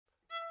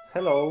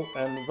Hello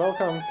and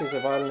welcome to the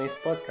Violinist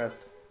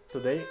podcast.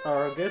 Today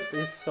our guest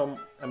is some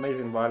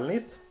amazing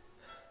violinist,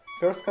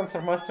 first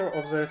concertmaster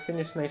of the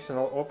Finnish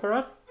National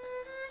Opera,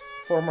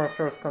 former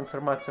first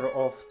concertmaster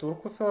of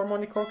Turku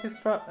Philharmonic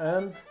Orchestra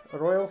and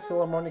Royal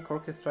Philharmonic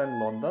Orchestra in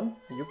London,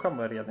 Jukka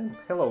Mörjänen.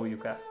 Hello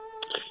Jukka.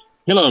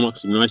 Hello,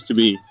 Maxim. Nice to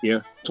be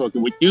here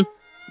talking with you.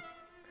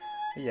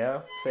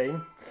 Yeah,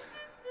 same.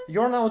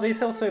 You're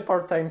nowadays also a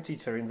part-time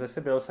teacher in the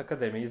Sibelius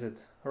Academy, is it?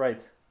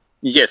 Right.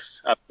 Yes,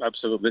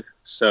 absolutely.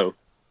 So,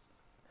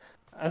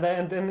 And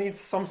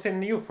it's something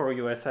new for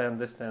you, as I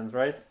understand,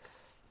 right?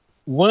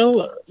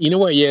 well, in a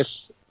way,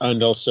 yes,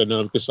 and also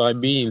no, because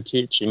I've been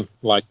teaching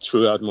like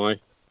throughout my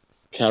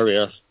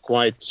career,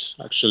 quite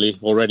actually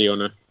already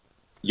on a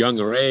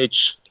younger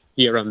age,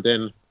 here and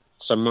then,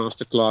 some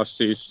master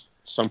classes,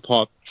 some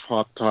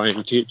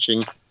part-time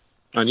teaching,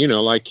 and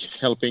like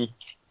helping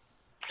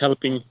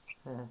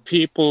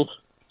people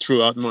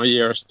throughout my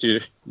years to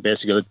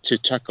basically to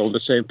tackle the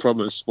same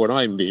problems what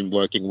I've been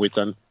working with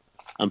and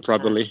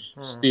probably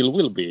still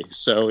will be.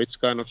 So it's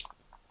kind of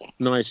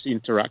nice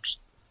interaction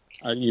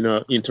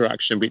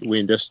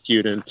between the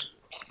student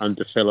and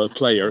the fellow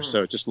player.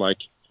 So just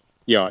like,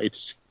 yeah,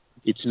 it's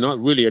not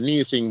really a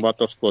new thing, but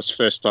of course,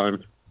 first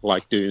time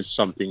like doing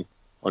something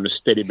on a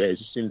steady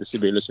basis in the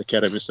Sibelius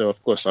Academy. So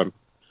of course, I'm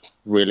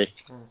really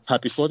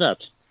happy for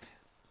that.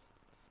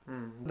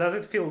 Does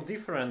it feel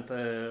different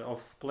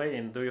of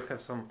playing? Do you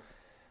have some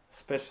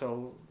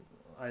special,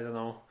 I don't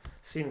know,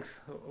 things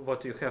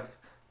what you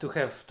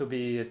have to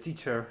be a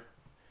teacher?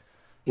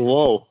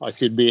 Whoa, I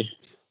could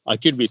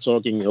be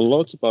talking a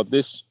lot about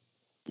this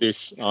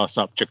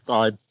subject.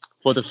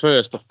 For the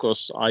first, of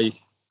course, I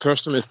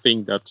personally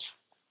think that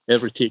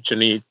every teacher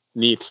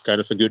needs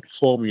kind of a good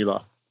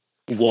formula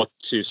what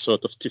to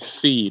sort of to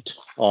feed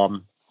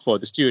for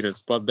the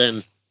students. But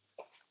then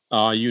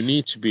you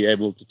need to be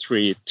able to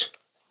treat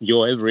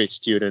your every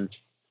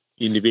student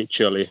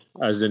individually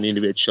as an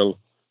individual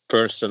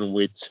person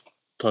with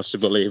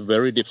possibly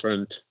very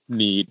different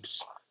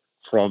needs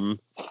from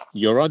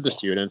your other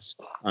students.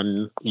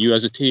 And you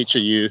as a teacher,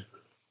 you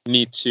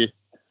need to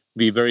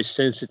be very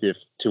sensitive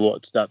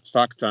towards that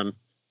fact. And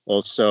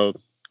also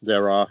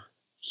there are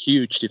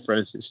huge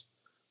differences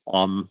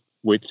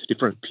with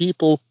different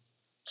people.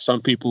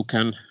 Some people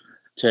can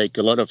take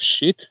a lot of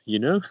shit,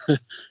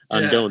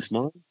 and don't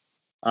mind.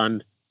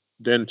 And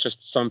then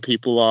just some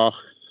people are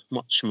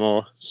much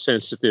more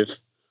sensitive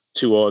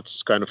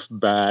towards kind of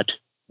bad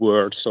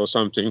words or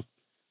something.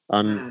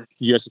 And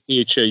you as a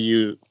teacher,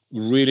 you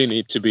really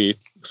need to be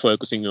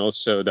focusing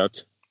also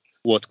that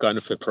what kind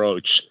of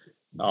approach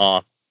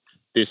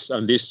this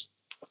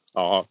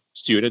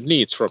student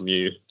needs from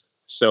you.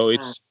 So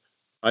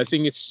I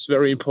think it's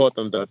very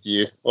important that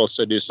you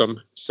also do some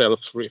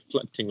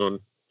self-reflecting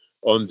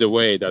on the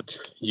way that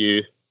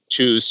you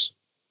choose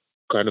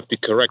kind of the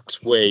correct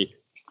way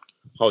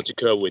how to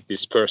go with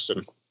this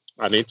person.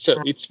 And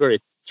it's very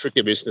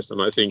tricky business,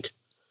 and I think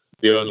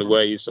the only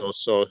way is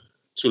also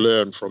to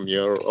learn from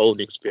your own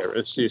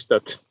experiences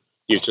that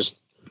you just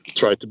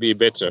try to be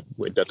better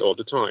with that all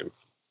the time.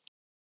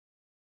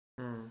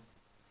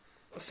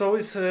 So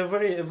it's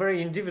very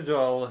very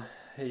individual.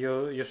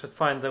 You should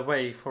find a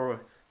way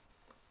for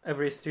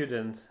every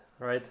student,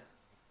 right?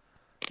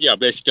 Yeah,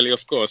 basically,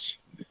 of course,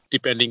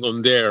 depending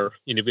on their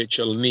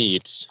individual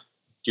needs,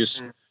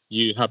 just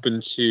you happen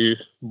to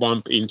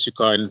bump into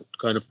kind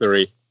of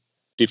very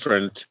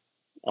different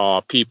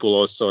people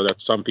also.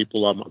 That some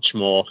people are much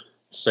more,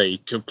 say,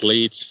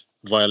 complete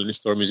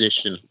violinist or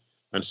musician,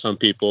 and some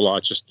people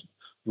are just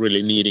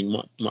really needing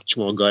much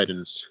more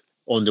guidance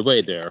on the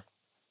way there.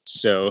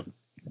 So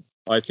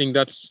I think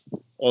that's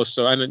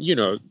also,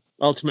 and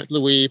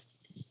ultimately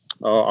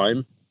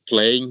I'm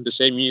playing the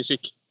same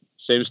music,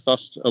 same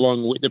stuff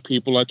along with the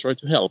people I try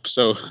to help.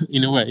 So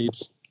in a way,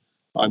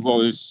 I've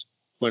always,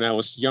 when I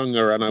was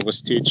younger and I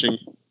was teaching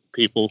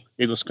people,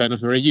 it was kind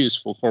of very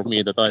useful for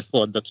me that I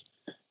thought that,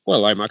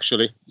 well, I'm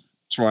actually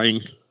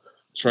trying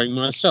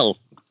myself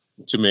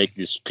to make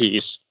this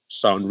piece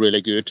sound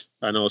really good,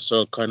 and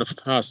also kind of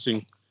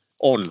passing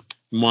on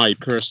my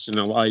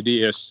personal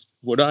ideas,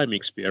 what I'm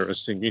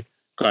experiencing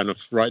kind of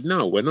right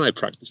now when I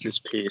practice this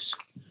piece.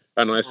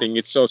 And I think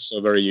it's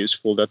also very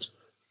useful that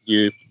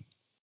you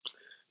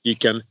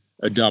can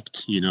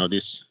adapt,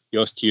 this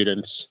your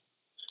students'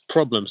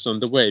 problems on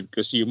the way,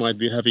 because you might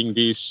be having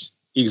these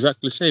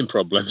exactly same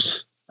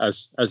problems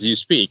as you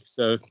speak.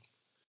 So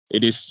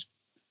it is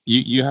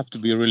you have to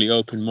be really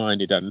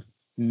open-minded and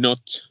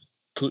not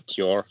put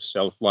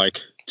yourself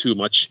like too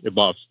much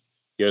above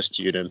your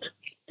student,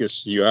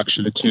 because you're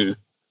actually two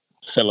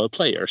fellow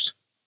players.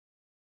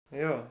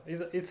 Yeah,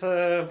 it's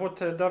what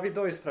David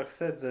Oistrakh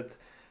said, that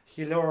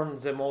he learned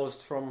the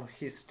most from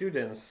his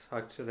students,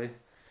 actually.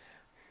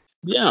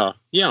 Yeah,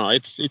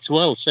 it's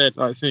well said.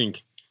 I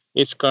think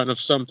it's kind of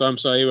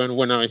sometimes even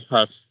when I've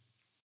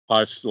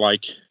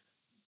like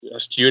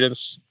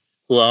students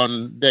who are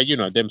on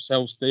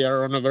themselves, they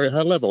are on a very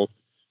high level.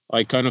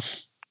 I kind of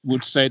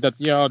would say that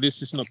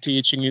this is not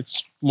teaching;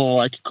 it's more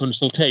like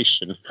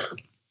consultation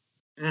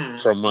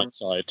from my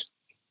side.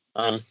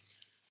 And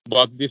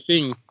But the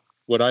thing,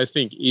 what I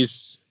think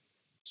is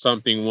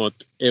something what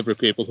every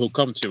people who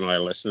come to my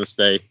lessons,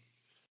 they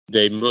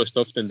most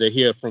often they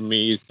hear from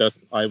me is that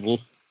I will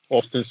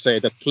often say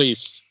that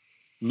please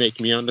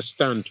make me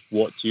understand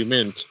what you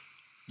meant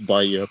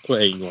by your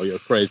playing or your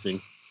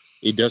phrasing.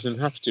 It doesn't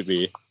have to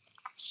be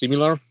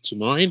similar to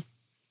mine,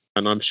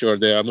 and I'm sure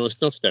there are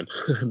most often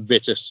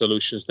better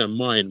solutions than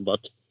mine,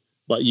 but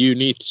you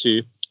need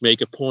to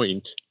make a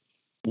point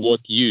what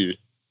you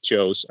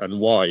chose and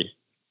why,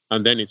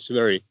 and then it's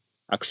very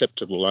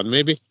acceptable. And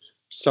maybe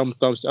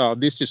sometimes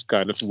this is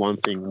kind of one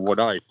thing what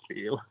I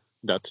feel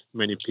that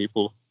many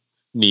people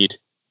need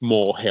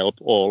more help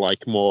or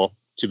like more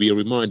to be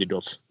reminded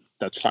of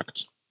that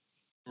fact.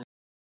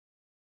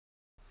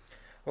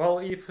 Well,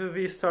 if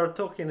we start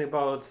talking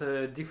about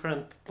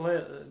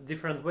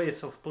different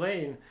ways of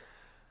playing,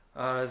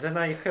 then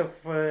I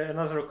have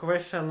another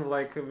question.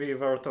 Like we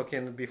were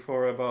talking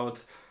before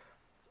about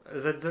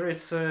that there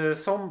is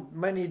so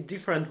many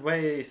different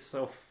ways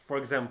of, for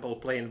example,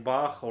 playing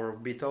Bach or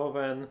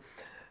Beethoven,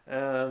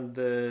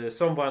 and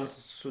someone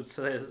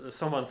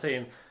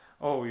saying,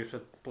 "Oh, you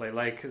should play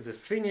like the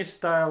Finnish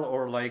style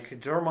or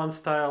like German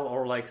style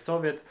or like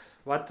Soviet."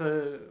 What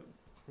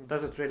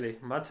does it really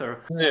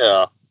matter?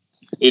 Yeah,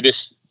 it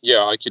is.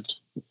 Yeah,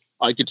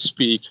 I could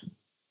speak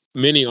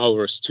many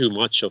hours too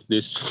much of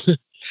this,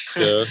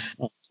 so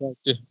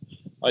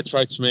I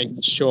try to make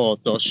it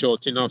short or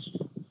short enough.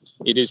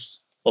 It is,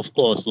 of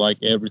course, like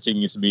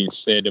everything is being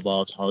said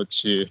about how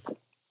to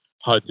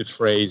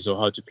phrase or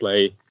how to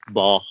play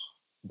Bach,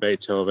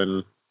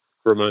 Beethoven,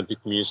 romantic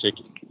music.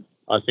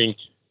 I think,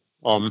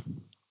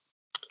 um,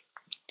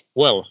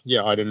 well,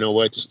 yeah, I don't know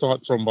where to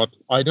start from, but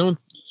I don't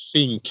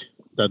think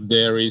that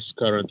there is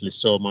currently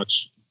so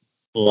much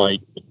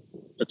like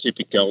a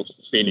typical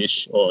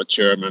Finnish or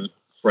German,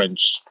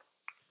 French,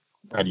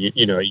 and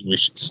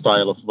English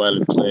style of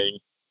violin playing.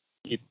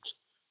 It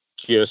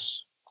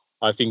Yes,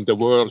 I think the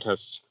world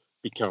has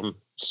become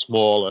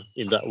smaller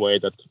in that way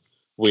that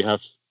we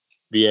have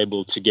be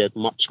able to get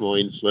much more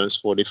influence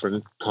for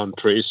different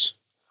countries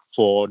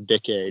for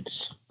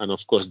decades. And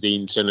of course, the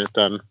internet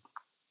and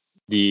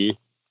the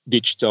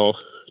digital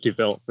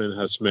development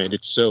has made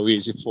it so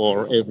easy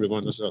for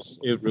everyone of us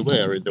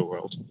everywhere in the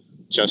world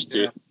just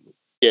to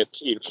get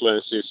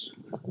influences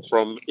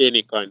from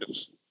any kind of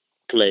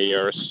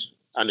players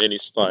and any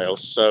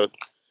styles. So,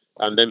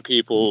 and then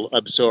people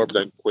absorb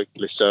them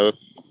quickly. So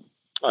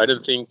I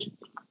don't think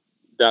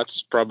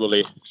that's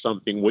probably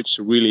something which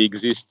really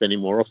exists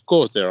anymore. Of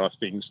course, there are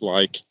things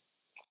like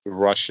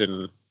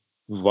Russian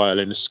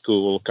violin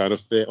school, kind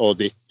of all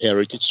the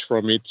heritage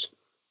from it,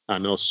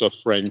 and also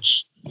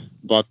French,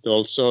 but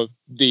also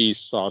these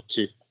start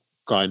to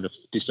kind of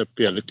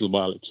disappear little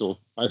by little,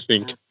 I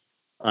think.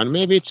 And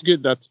maybe it's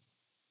good that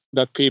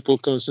people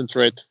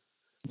concentrate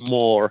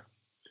more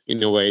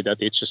in a way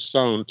that it just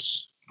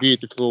sounds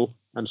beautiful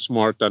and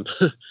smart and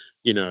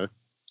you know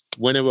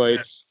whenever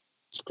it's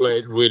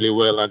played really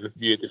well and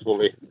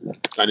beautifully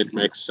and it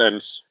makes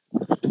sense.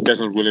 It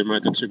doesn't really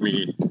matter to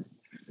me,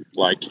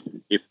 like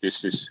if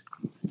this is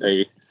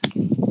a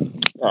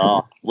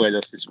where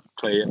does this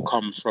player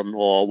come from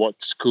or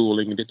what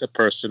schooling did a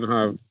person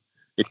have.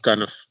 It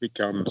kind of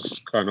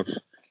becomes kind of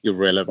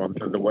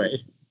irrelevant in a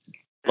way.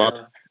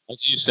 But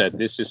as you said,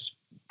 this is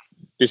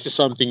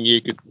something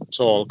you could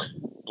talk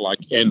like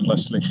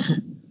endlessly.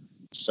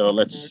 So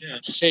let's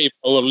save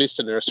our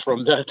listeners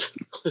from that.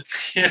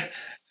 Yeah.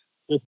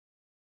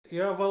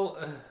 Yeah, well,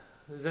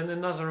 then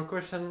another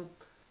question.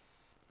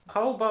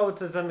 How about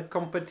then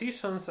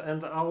competitions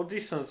and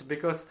auditions?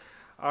 Because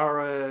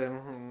our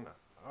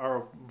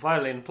our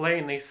violin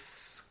playing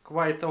is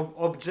quite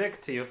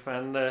objective,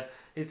 and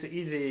it's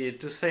easy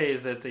to say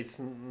that it's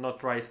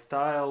not right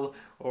style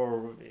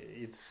or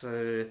it's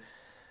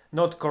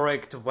not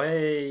correct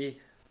way.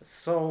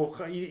 So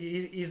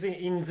is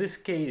in this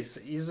case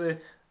is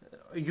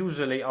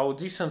usually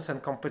auditions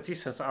and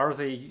competitions, are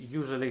they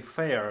usually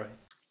fair?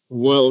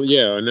 Well,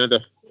 yeah,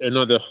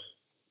 another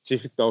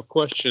difficult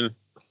question.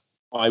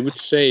 I would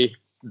say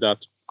that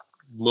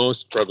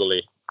most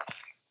probably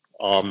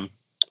um,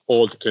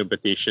 all the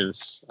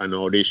competitions and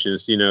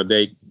auditions,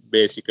 they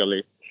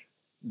basically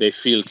they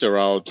filter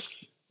out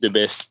the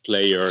best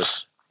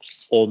players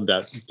on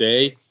that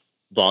day.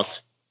 But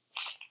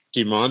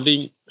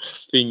demanding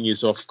thing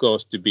is, of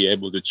course, to be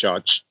able to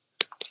judge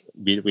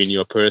between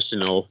your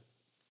personal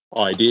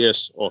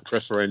ideas or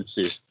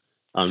preferences,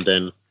 and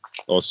then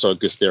also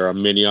because there are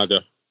many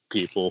other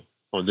people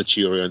on the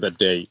jury on that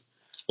day,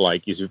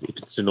 like if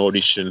it's an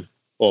audition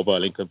or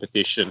violin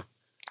competition.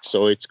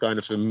 So it's kind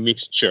of a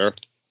mixture,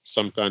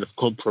 some kind of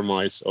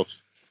compromise of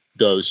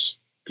those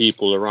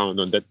people around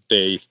on that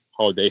day,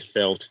 how they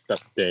felt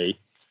that day,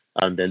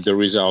 and then the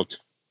result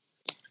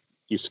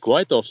is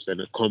quite often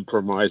a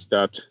compromise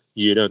that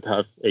you don't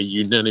have a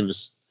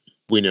unanimous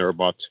winner,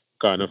 but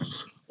kind of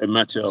a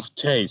matter of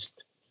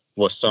taste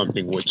was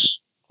something which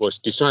was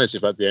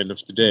decisive at the end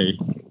of the day.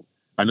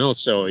 And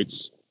also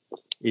it's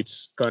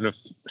kind of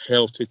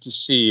healthy to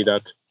see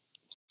that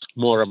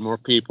more and more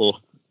people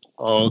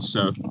are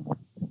also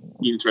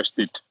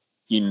interested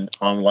in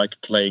like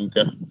playing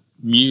the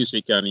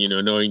music and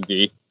knowing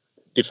the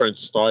different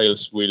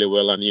styles really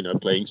well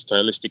and playing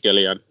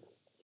stylistically, and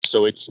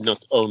so it's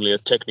not only a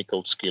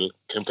technical skill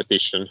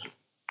competition,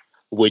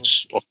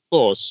 which of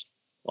course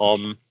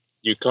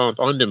you can't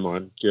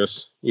undermine,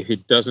 because if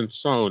it doesn't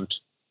sound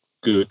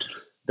good,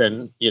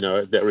 then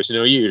there is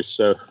no use.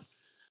 So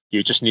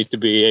you just need to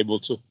be able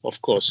to,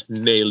 of course,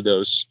 nail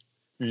those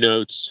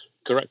notes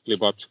correctly.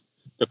 But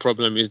the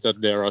problem is that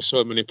there are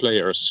so many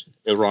players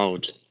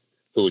around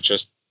who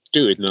just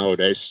do it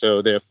nowadays.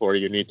 So therefore,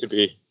 you need to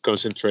be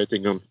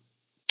concentrating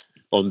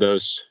on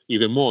those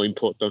even more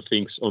important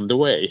things on the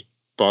way.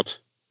 But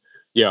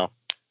yeah,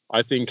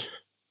 I think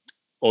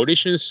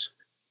auditions,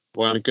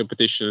 violin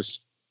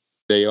competitions,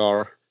 they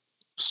are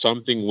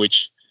something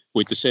which,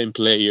 with the same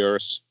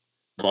players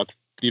but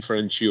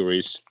different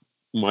juries,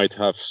 might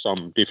have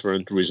some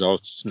different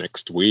results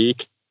next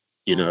week.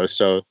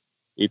 So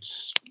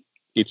it's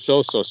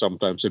also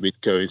sometimes a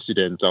bit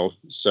coincidental.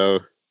 So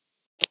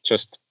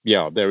just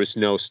there is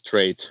no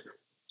straight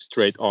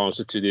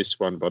answer to this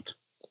one, but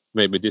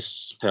maybe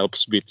this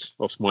helps a bit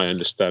of my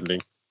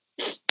understanding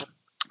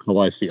how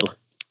I feel.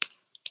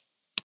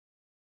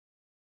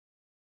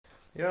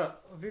 Yeah,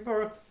 we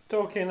were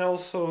talking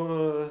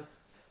also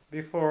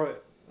before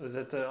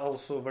that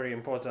also very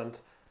important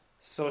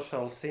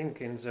social thing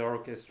in the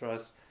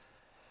orchestras.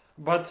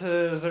 But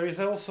there is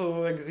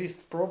also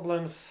exist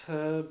problems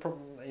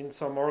in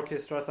some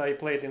orchestras. I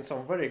played in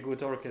some very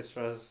good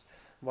orchestras.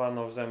 One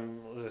of them,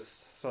 the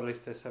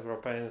Solistes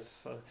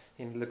Européens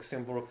in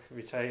Luxembourg,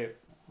 which I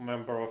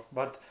member of.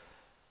 But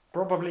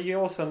probably you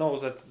also know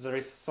that there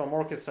is some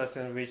orchestras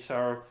in which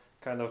are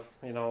kind of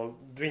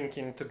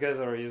drinking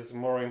together is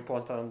more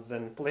important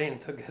than playing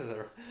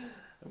together.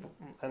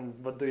 And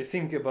what do you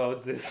think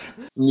about this?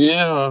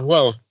 Yeah,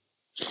 well,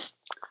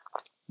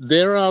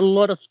 there are a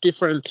lot of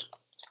different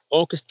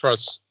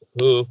orchestras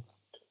who,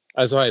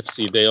 as I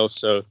see, they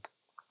also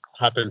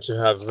happen to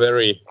have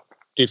very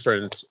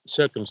different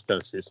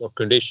circumstances or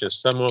conditions.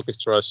 Some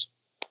orchestras,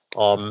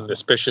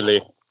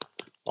 especially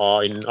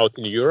out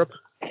in Europe,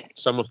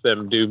 some of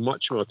them do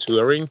much more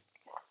touring.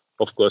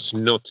 Of course,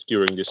 not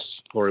during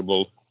this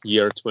horrible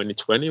year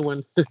 2020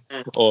 when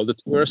all the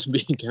tours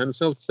being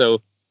cancelled.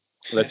 So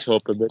let's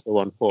hope a better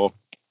one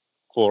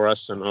for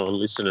us and our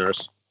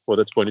listeners for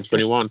the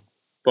 2021.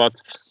 But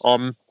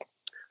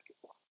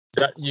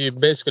that you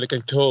basically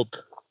can cope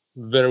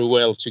very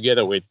well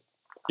together with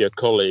your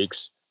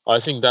colleagues. I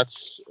think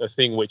that's a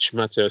thing which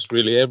matters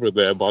really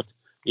everywhere. But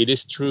it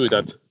is true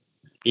that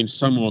in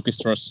some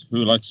orchestras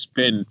who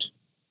spend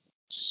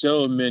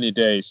so many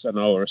days and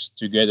hours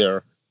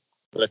together,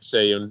 let's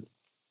say in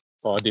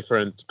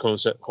different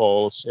concert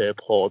halls,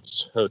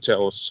 airports,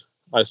 hotels,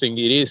 I think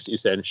it is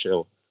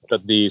essential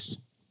that these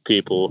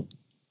people,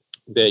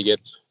 they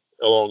get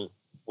along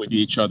with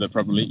each other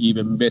probably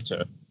even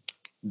better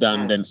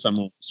than some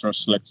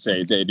orchestras, let's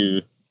say, they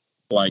do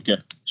like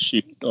a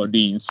shift or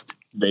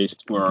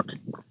dienst-based work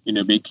in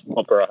a big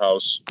opera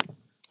house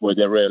where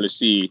they rarely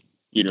see,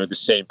 the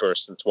same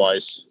person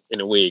twice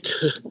in a week.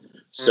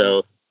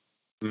 So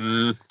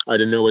I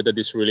don't know whether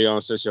this really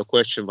answers your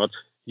question, but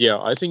yeah,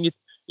 I think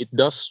it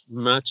does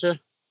matter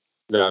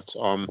that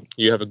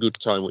you have a good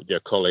time with your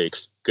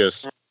colleagues,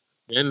 because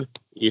then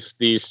if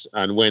these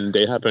and when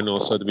they happen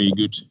also to be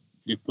good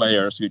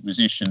players, good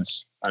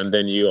musicians, and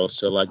then you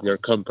also like their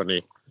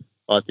company,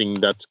 I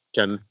think that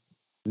can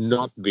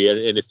not be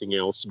anything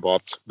else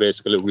but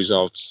basically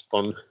results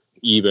on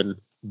even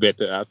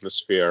better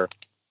atmosphere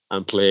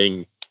and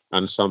playing,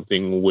 and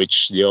something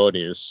which the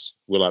audience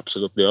will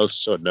absolutely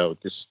also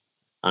notice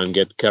and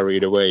get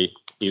carried away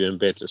even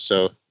better.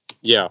 So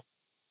yeah,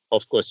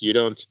 of course you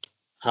don't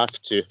have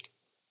to,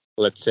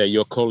 let's say,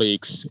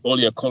 all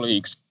your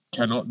colleagues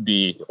cannot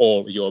be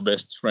all your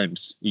best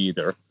friends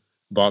either,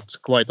 but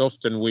quite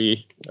often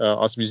we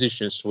as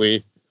musicians,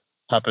 we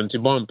happen to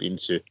bump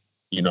into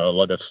a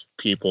lot of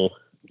people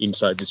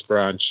inside this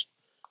branch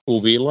who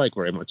we like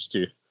very much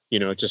to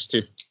just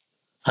to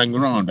hang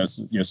around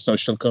as your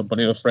social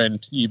company or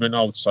friend even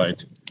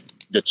outside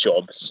the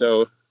job.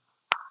 So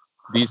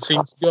these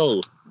things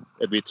go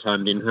a bit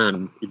hand in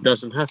hand. It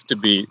doesn't have to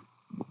be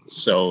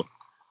so,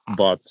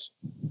 but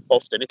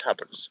often it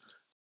happens.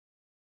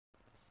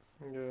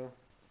 Yeah.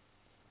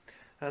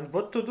 And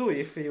what to do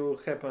if you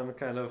happen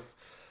kind of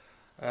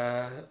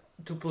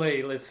to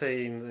play, let's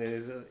say,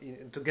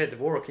 to get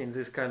work in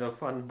this kind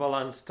of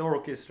unbalanced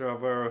orchestra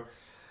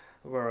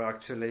where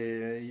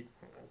actually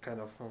kind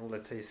of,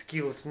 let's say,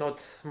 skills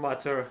not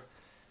matter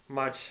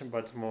much,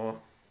 but more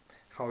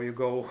how you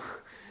go,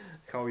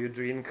 how you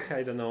drink,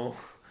 I don't know.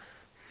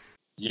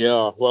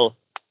 Yeah, well,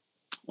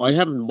 I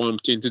haven't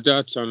bumped into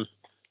that,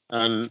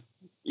 and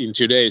in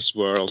today's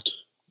world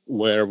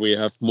where we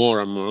have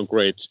more and more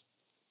great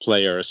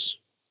players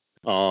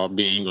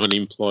being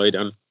unemployed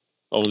and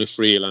only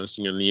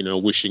freelancing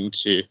and wishing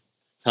to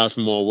have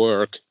more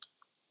work,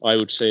 I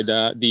would say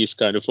that these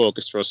kind of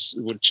orchestras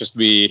would just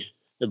be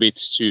a bit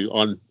too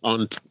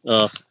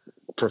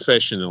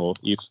professional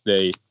if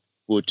they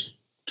would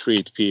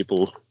treat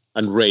people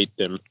and rate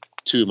them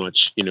too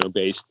much,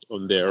 based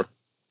on their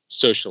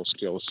social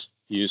skills.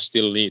 You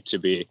still need to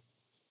be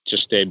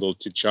just able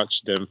to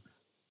judge them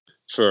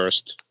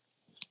first,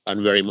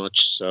 and very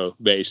much so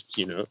based,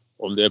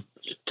 on their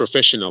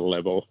professional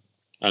level.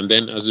 And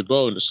then as a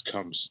bonus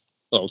comes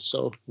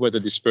also whether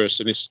this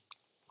person is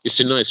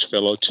a nice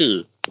fellow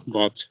too.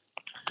 But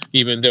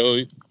even though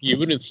you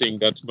wouldn't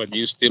think that, but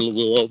you still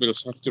will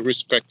always have to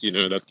respect,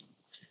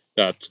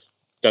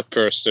 that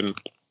person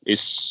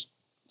is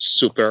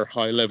super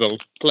high level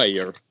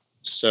player.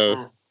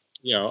 So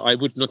yeah, I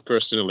would not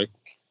personally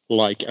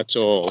like at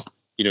all,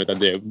 that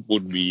there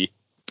would be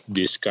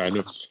this kind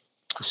of,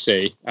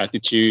 say,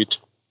 attitude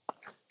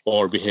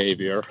or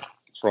behavior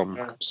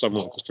from some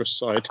orchestra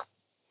side,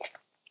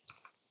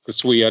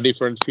 because we are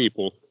different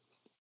people.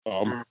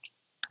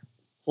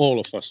 All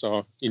of us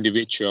are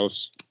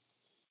individuals,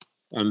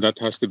 and that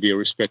has to be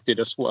respected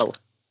as well.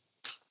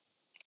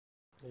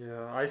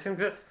 Yeah, I think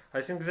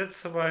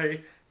that's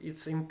why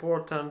it's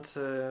important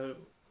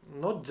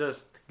not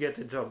just get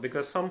a job,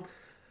 because some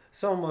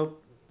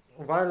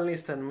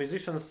violinists and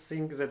musicians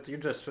think that you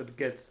just should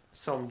get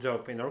some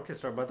job in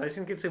orchestra, but I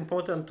think it's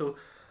important to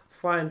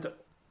find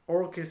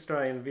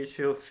orchestra in which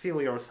you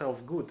feel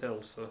yourself good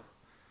also.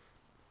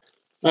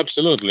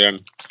 Absolutely,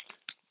 and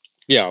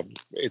yeah,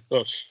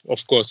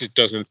 of course it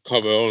doesn't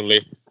cover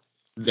only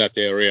that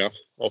area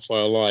of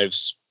our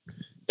lives.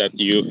 That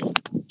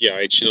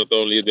it's not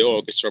only the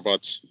orchestra,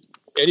 but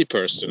any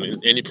person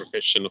in any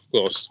profession, of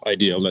course,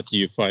 ideal that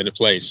you find a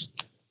place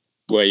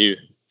where you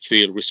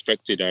feel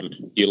respected and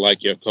you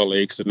like your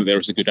colleagues and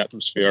there's a good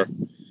atmosphere.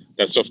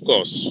 That's, of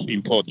course,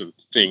 important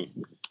thing.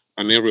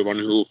 And everyone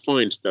who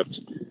finds that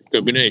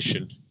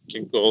combination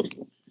can call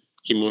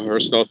him or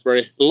herself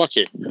very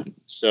lucky.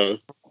 So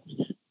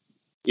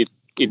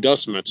it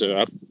does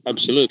matter,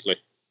 absolutely.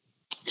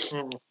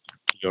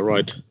 You're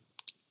right.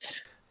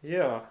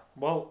 Yeah,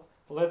 well,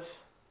 let's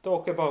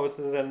talk about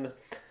then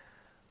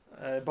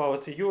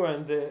about you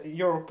and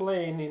your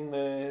playing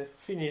in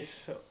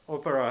Finnish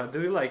opera.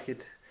 Do you like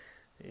it?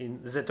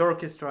 In that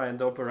orchestra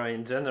and opera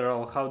in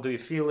general, how do you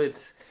feel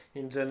it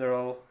in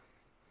general?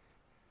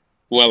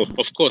 Well,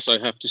 of course, I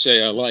have to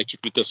say I like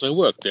it because I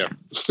work there.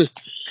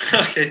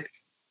 Okay.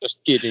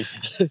 Just kidding.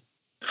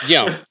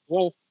 Yeah,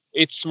 well,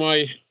 it's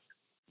my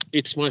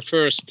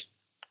first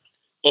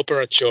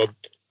opera job,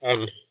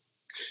 and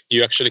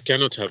you actually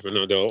cannot have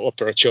another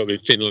opera job in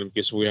Finland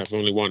because we have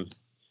only one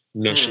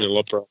national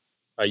opera.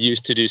 I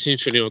used to do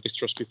symphony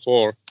orchestras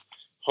before.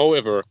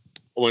 However,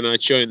 when I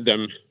joined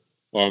them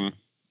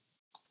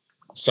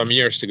some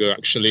years ago,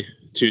 actually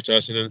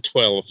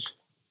 2012,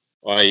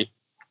 I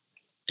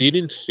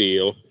didn't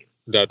feel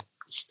that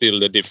still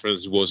the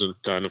difference wasn't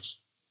kind of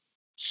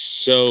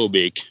so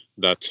big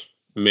that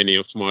many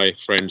of my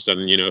friends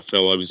and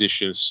fellow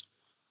musicians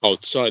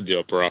outside the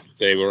opera,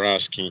 they were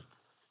asking,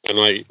 and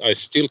I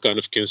still kind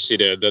of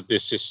consider that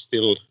this is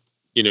still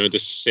the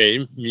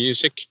same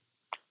music,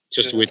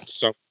 just with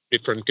some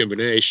different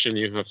combination.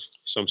 You have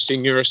some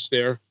singers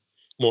there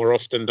more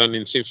often than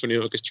in symphony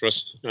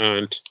orchestras,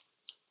 and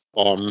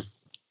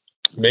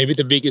maybe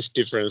the biggest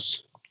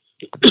difference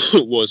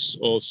was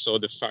also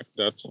the fact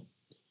that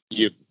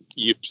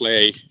you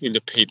play in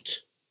the pit,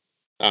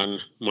 and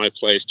my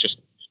place just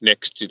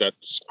next to that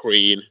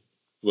screen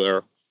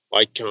where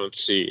I can't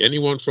see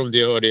anyone from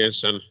the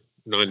audience, and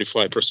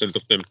 95%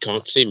 of them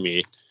can't see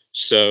me.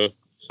 So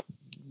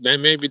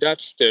then maybe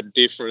that's the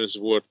difference.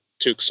 What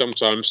took some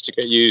time to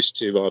get used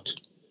to, but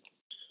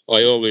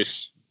I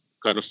always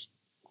kind of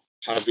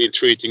have been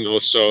treating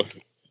also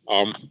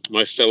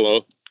my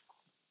fellow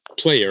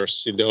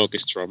players in the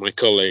orchestra, my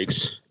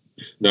colleagues,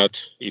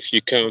 that if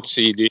you can't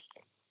see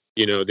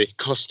the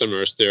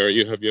customers there,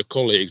 you have your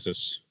colleagues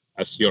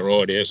as your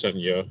audience, and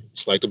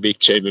it's like a big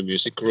chamber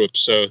music group.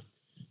 So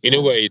in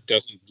a way, it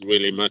doesn't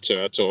really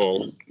matter at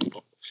all.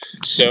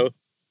 So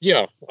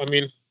yeah, I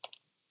mean,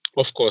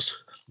 of course,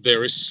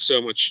 there is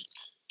so much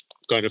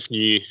kind of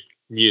new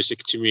music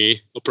to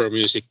me, opera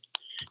music,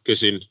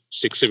 because in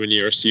 6-7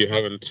 years you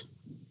haven't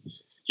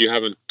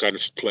kind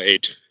of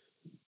played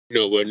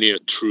nowhere near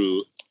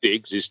through the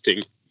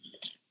existing,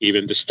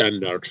 even the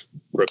standard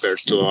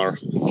repertoire.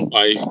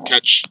 I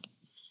catch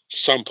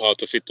some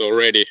part of it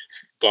already,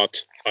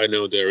 but I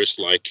know there is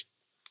like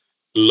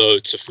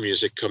loads of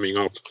music coming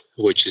up,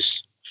 which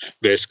is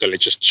basically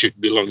just should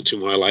belong to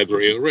my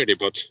library already.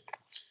 But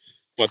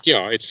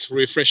yeah, it's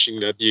refreshing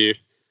that you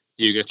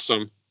get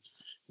some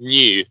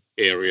new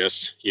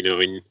areas,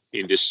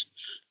 in this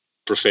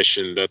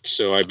profession. That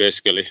so I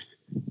basically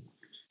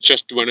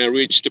just when I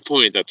reached the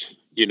point that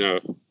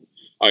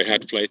I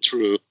had played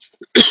through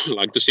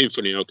like the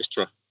symphony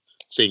orchestra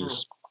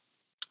things,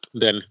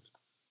 then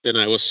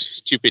I was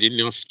stupid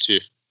enough to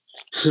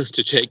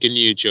to take a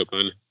new job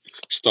and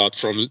start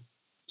from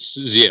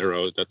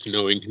zero, that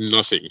knowing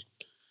nothing.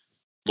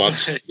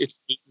 But it's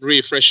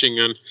refreshing,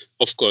 and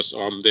of course,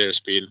 there's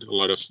been a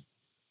lot of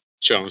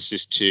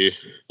chances to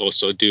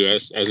also do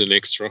as an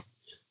extra,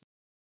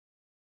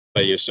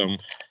 play some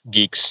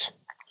gigs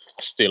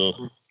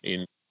still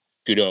in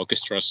good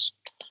orchestras,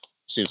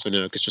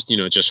 symphony orchestras,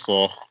 just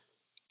for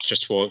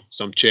just for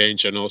some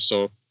change. And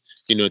also,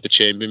 the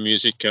chamber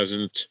music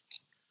hasn't.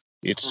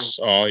 It's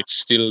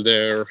still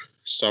there.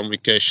 Some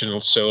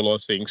occasional solo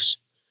things.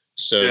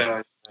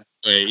 So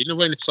in a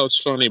way, it sounds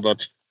funny,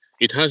 but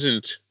it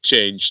hasn't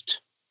changed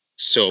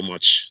so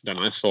much than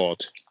I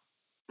thought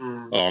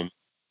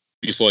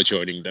before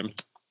joining them.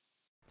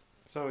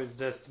 So it's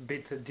just a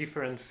bit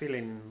different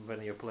feeling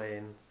when you're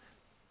playing.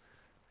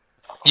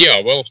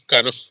 Yeah, well,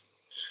 kind of.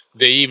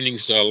 The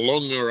evenings are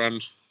longer,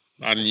 and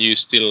you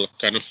still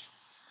kind of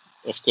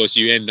course,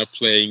 you end up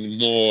playing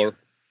more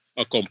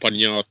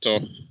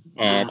accompagnato.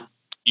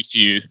 If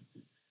you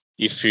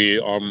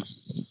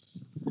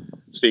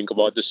think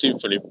about the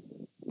symphony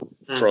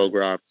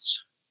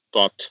programs,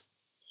 but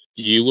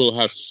you will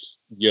have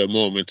your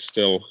moments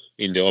still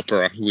in the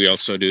opera. We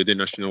also do the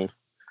National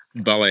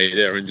Ballet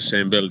there in the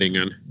same building,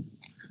 and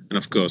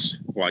of course,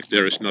 like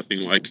there is nothing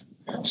like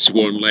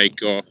Swan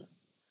Lake or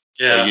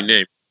you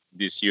name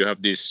this. You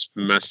have these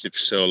massive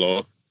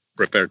solo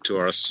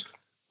repertoires.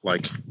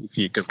 Like if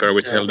you compare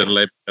with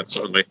Heldenleb, that's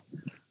only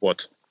 4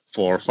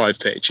 or 5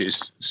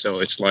 pages, so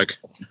it's like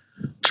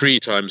 3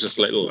 times as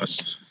little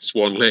as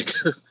Swan Lake.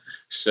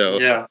 So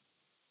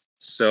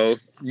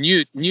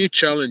new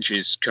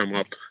challenges come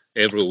up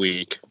every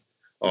week,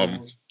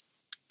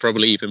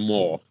 probably even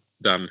more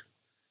than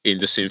in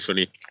the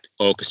symphony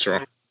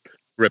orchestra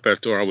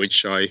repertoire,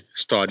 which I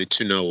started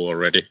to know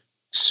already.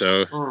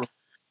 So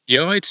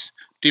yeah, it's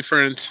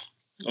different.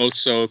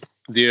 Also,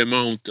 the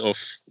amount of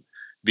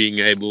being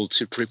able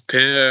to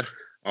prepare,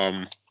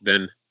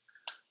 then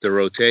the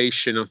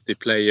rotation of the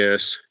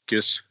players,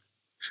 because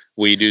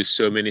we do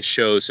so many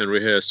shows and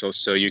rehearsals,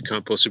 so you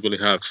can't possibly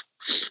have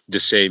the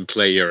same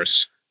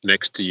players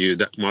next to you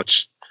that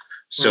much.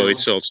 So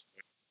it's also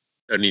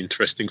an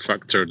interesting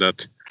factor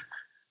that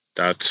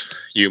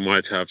you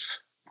might have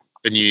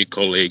a new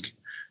colleague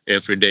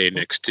every day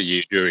next to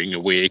you during a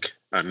week,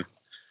 and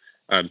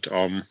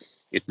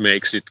it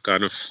makes it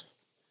kind of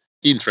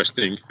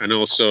interesting, and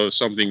also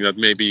something that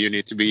maybe you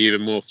need to be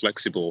even more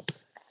flexible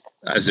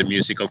as a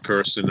musical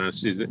person,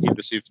 as is in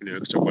the symphony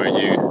orchestra, where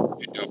you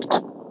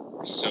adapt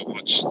so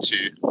much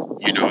to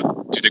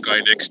to the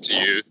guy next to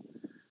you,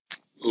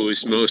 who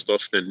is most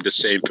often the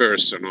same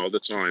person all the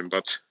time.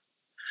 But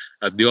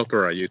at the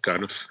opera, you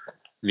kind of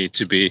need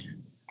to be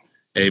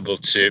able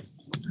to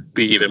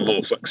be even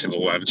more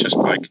flexible, and just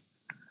like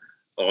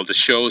all the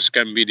shows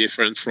can be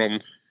different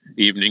from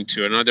evening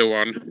to another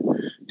one,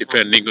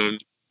 depending on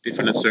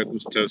different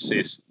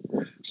circumstances.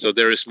 So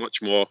there is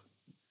much more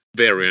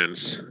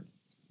variance.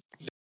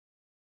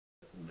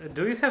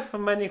 Do you have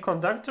many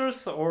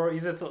conductors, or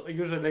is it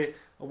usually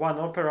one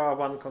opera,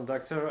 one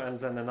conductor, and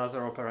then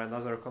another opera,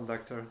 another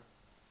conductor?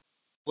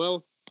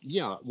 Well,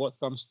 yeah, what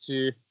comes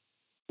to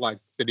like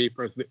the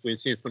difference between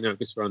symphony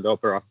orchestra and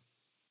opera,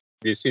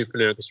 the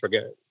symphony orchestra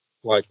get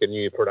like a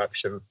new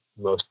production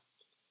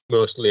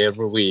mostly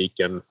every week,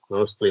 and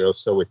mostly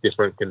also with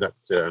different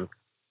conductor, and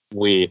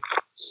we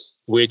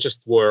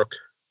just work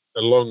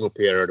a longer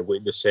period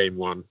with the same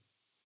one.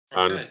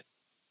 And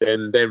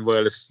then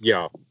well,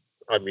 yeah,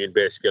 I mean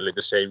basically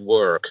the same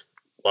work.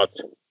 But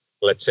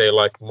let's say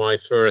like my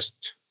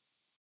first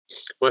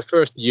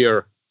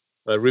year,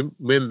 I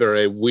remember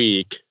a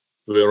week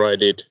where I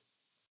did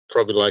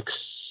probably like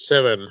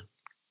seven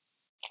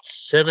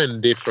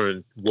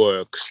different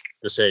works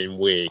the same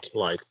week,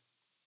 like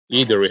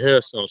either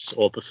rehearsals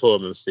or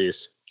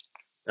performances,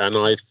 and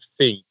I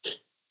think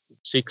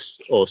 6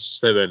 or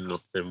 7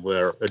 of them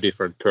were a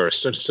different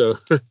person. So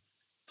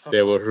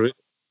they were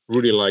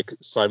really like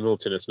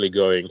simultaneously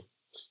going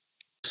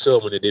so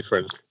many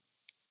different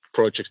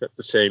projects at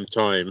the same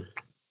time.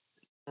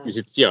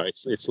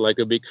 It's like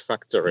a big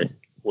factory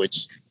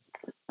which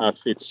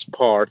has its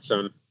parts,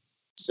 and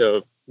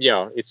so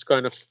yeah, it's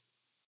kind of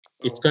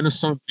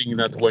something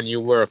that when you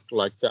work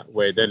like that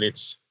way, then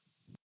it's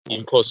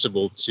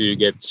impossible to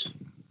get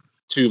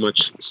too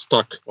much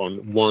stuck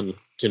on one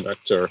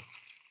conductor,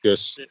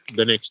 because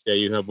the next day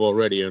you have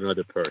already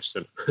another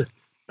person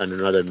and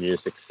another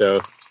music.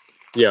 So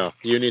yeah,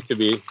 you need to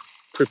be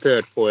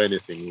prepared for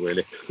anything,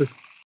 really.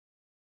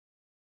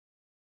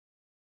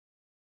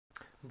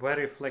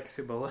 Very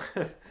flexible.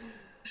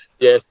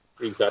 Yes,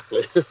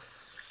 exactly.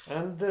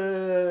 And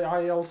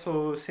I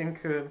also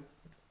think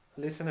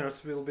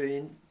listeners will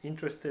be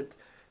interested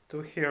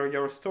to hear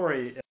your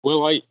story.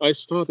 Well, I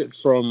started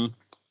from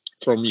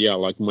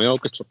like my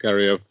orchestra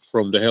career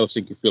from the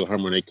Helsinki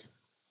Philharmonic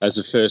as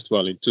a first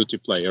violin tutti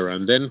player,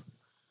 and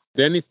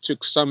then it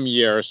took some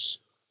years,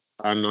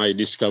 and I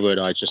discovered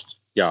I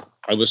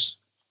was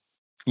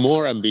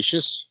more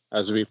ambitious,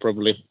 as we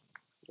probably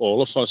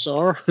all of us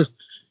are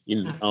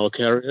in our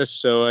careers.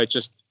 So I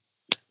just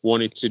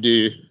wanted to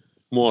do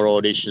more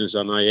auditions,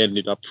 and I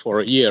ended up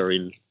for a year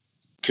in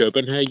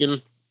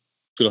Copenhagen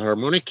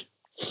Philharmonic,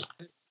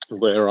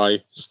 where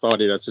I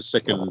started as a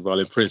second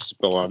violin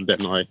principal, and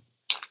then I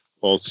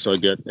also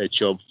get a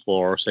job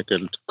for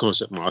second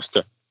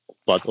concertmaster.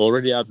 But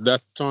already at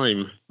that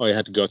time, I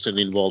had gotten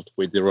involved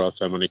with the Royal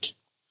Philharmonic,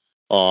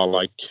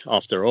 like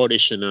after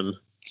audition and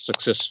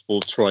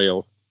successful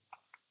trial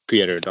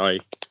period. I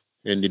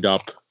ended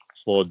up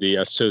for the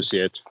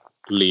associate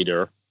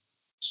leader.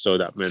 So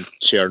that meant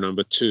chair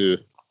number 2.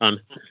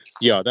 And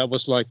yeah, that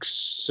was like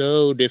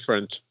so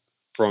different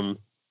from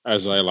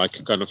as I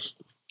like kind of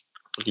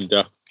in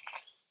the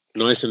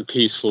nice and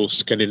peaceful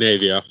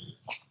Scandinavia,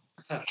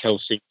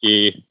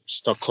 Helsinki,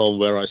 Stockholm,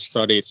 where I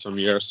studied some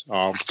years,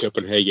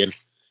 Copenhagen,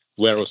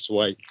 where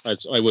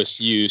I was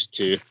used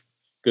to,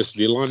 because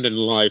the London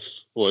life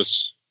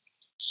was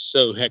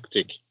so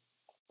hectic.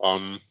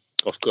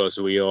 Of course,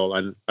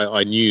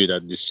 I knew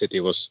that this city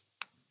was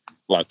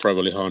like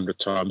probably 100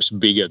 times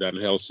bigger than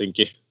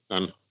Helsinki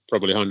and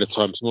probably 100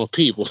 times more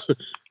people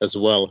as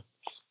well.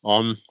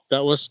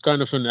 That was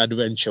kind of an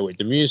adventure with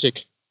the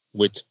music,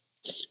 with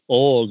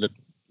all the,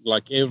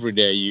 like every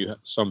day you have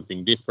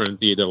something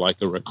different, either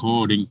like a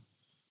recording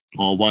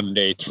or 1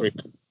 day trip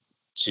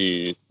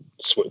to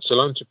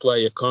Switzerland to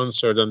play a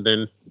concert and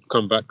then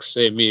come back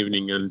same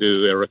evening and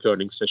do a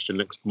recording session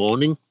next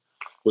morning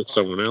with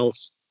someone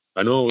else,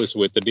 and always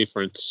with a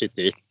different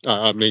city.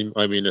 I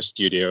mean a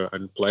studio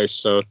and place,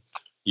 so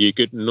you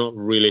could not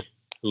really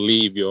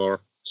leave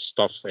your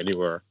stuff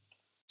anywhere.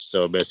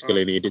 So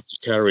basically, needed to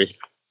carry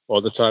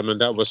all the time, and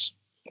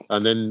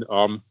then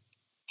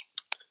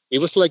it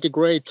was like a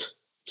great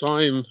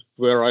time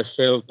where I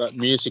felt that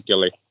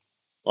musically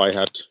I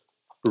had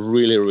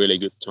really really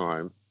good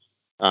time,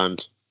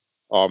 and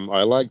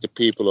I liked the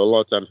people a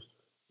lot,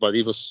 but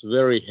it was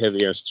very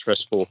heavy and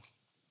stressful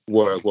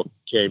work what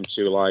came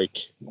to like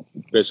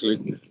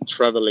basically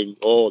traveling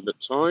all the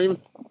time.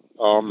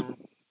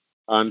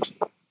 And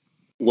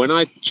when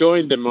I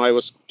joined them, I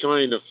was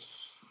kind of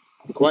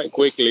quite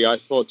quickly, I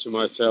thought to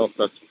myself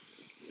that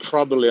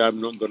probably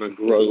I'm not going to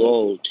grow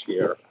old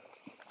here,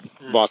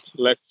 but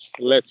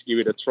let's give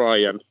it a try.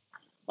 And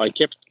I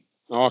kept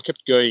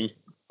going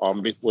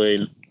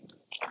between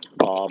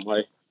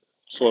my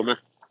former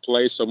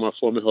place, so my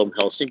former home,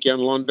 Helsinki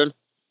and London,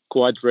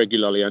 quite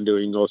regularly, and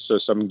doing also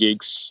some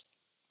gigs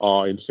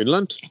in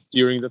Finland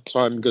during that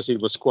time, because it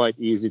was quite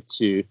easy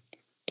to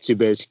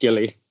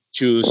basically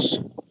choose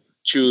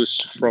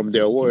from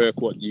their work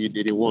what you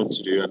didn't want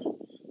to do, and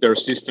their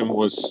system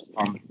was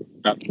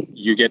that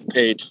you get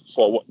paid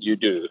for what you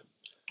do,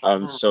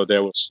 and so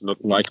there was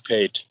not like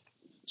paid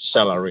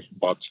salary,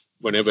 but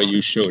whenever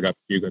you showed up,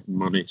 you got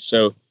money.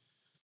 So,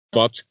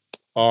 but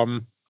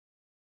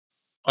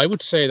I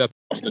would say that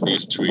after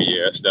these 3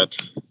 years, that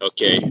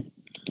okay,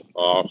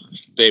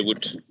 they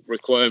would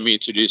require me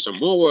to do some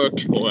more work,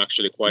 or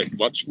actually quite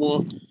much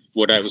more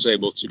what I was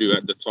able to do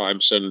at the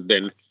time. So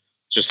then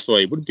just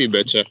thought it would be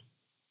better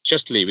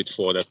just leave it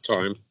for that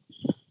time,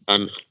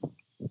 and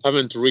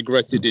haven't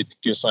regretted it,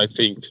 because I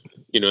think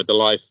the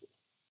life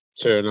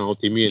turned out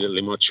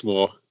immediately much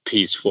more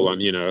peaceful,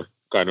 and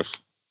kind of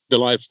the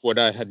life what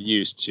I had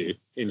used to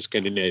in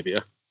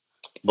Scandinavia.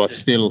 But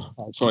still,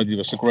 I thought it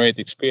was a great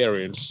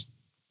experience,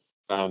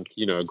 and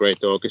a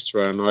great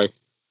orchestra, and I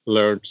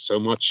learned so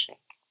much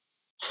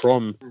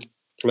from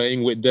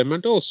playing with them,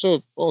 and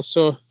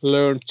also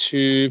learned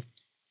to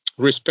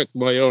respect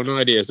my own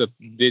ideas, that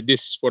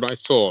this is what I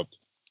thought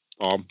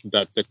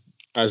that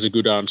as a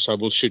good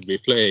ensemble should be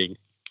playing.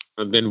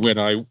 And then when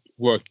I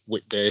worked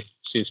with them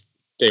since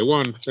day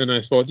one, then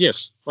I thought,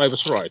 yes, I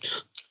was right,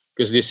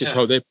 because this is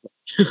how they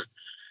play.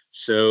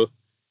 So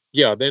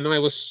yeah, then I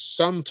was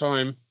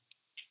sometime,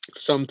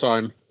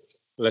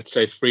 let's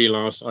say,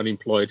 freelance,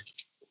 unemployed,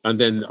 and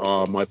then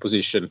my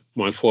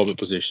former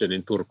position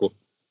in Turku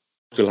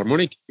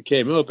Philharmonic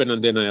became open,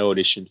 and then I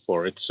auditioned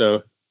for it.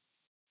 So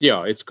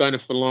yeah, it's kind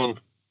of a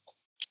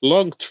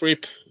long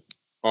trip,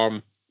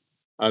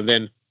 and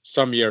then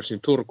some years in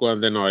Turku,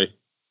 and then I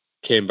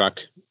came back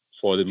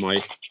for my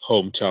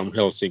hometown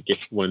Helsinki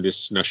when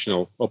this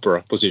national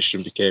opera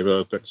position became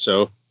open.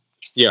 So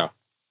yeah,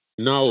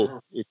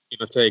 now it's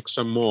gonna take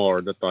some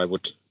more that I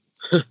would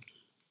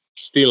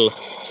still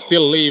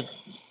leave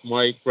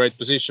my great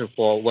position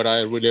for what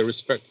I really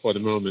respect for the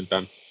moment,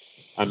 and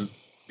I'm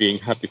being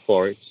happy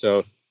for it.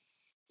 So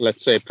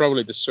let's say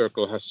probably the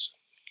circle has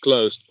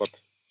closed, but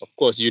of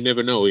course you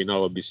never know in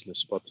our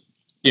business. But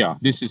yeah,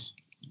 this is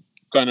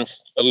kind of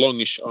a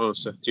longish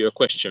answer to your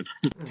question.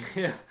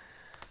 Yeah,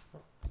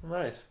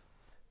 nice.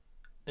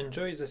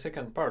 Enjoy the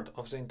second part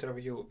of the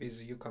interview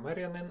with Jukka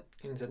Merjanen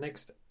in the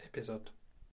next episode.